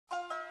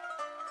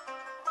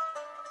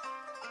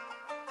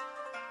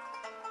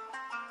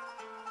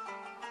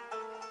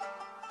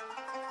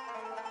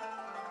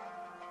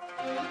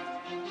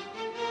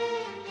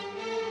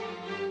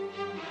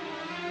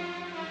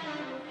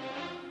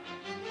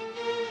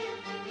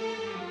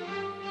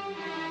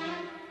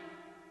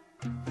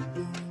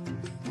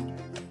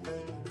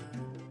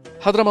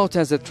Hadhramout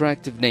has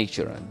attractive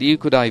nature and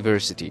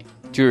eco-diversity.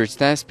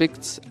 Tourist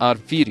aspects are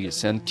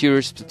various and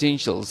tourist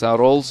potentials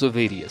are also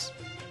various.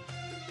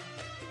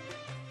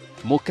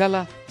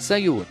 Mukalla,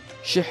 Sayoun,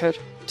 Shihr,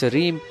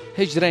 Tarim,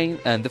 Hijrain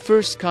and the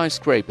first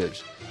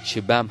skyscrapers,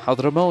 Shibam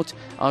Hadhramout,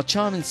 are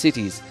charming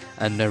cities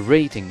and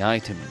narrating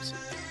items.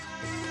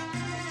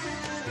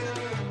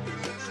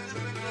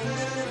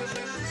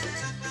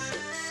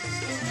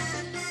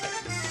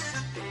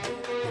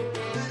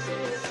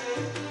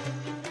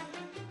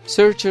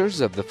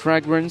 Searchers of the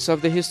fragrance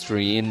of the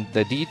history in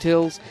the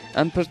details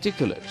and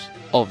particulars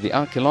of the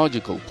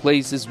archaeological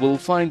places will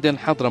find in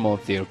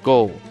Hadhramout their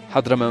goal.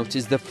 Hadhramout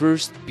is the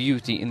first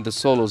beauty in the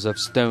solos of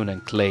stone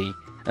and clay,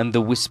 and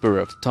the whisper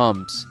of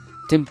tombs,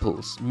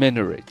 temples,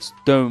 minarets,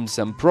 domes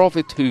and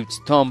Prophet Hud's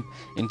tomb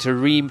in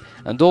Tarim,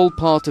 and all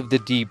part of the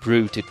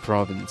deep-rooted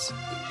province.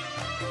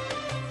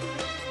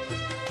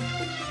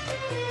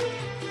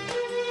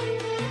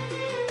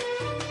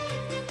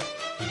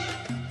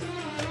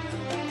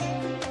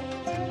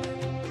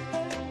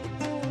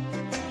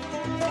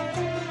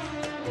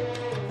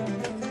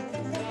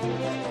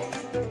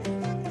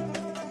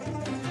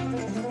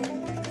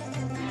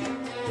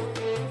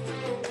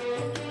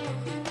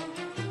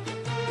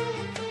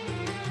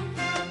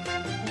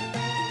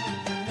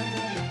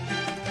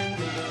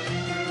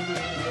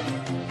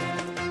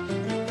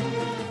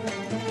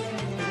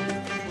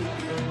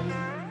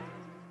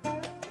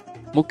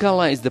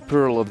 Mukalla is the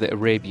pearl of the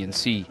Arabian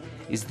Sea,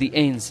 is the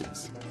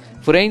incense.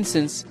 For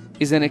incense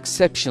is an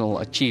exceptional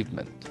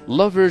achievement.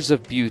 Lovers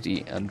of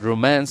beauty and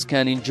romance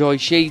can enjoy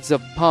shades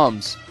of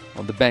palms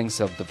on the banks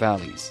of the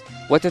valleys.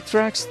 What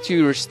attracts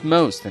tourists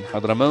most in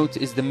Hadhramout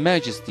is the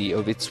majesty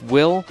of its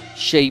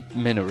well-shaped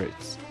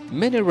minarets.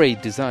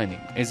 Minaret designing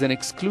is an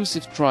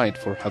exclusive trait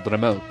for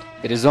Hadhramout.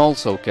 It is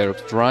also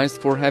characterized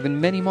for having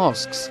many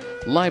mosques,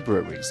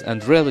 libraries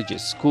and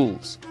religious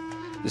schools.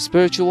 The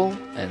spiritual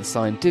and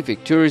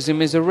scientific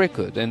tourism is a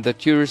record in the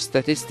tourist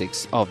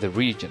statistics of the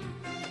region.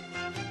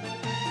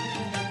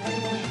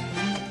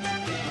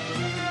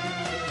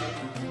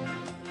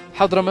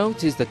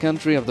 Hadhramout is the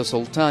country of the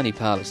Sultani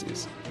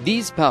palaces.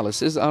 These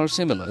palaces are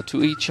similar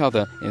to each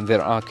other in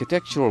their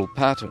architectural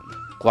pattern.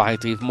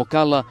 Quaiti of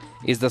Mukalla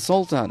is the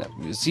Sultan of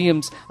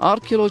museums,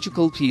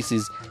 archaeological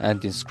pieces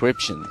and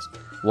inscriptions,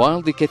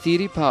 while the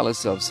Kathiri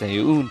Palace of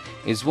Sayoun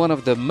is one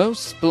of the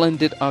most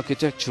splendid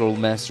architectural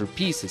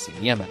masterpieces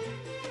in Yemen.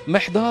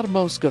 Mihdar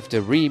Mosque of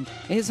Tarim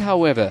is,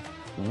 however,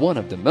 one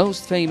of the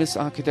most famous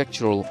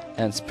architectural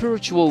and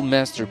spiritual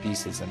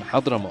masterpieces in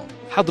Hadhramout.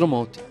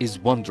 Hadhramout is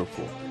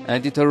wonderful,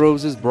 and it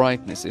arouses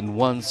brightness in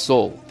one's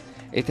soul.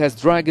 It has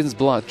dragon's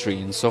blood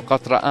tree in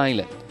Socotra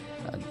Island,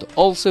 and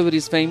also it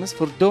is famous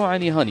for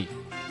Douani honey,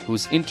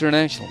 whose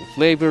international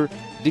flavor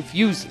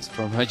diffuses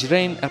from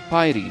Hijrain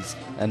Apyres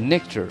and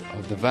nectar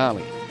of the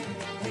valley.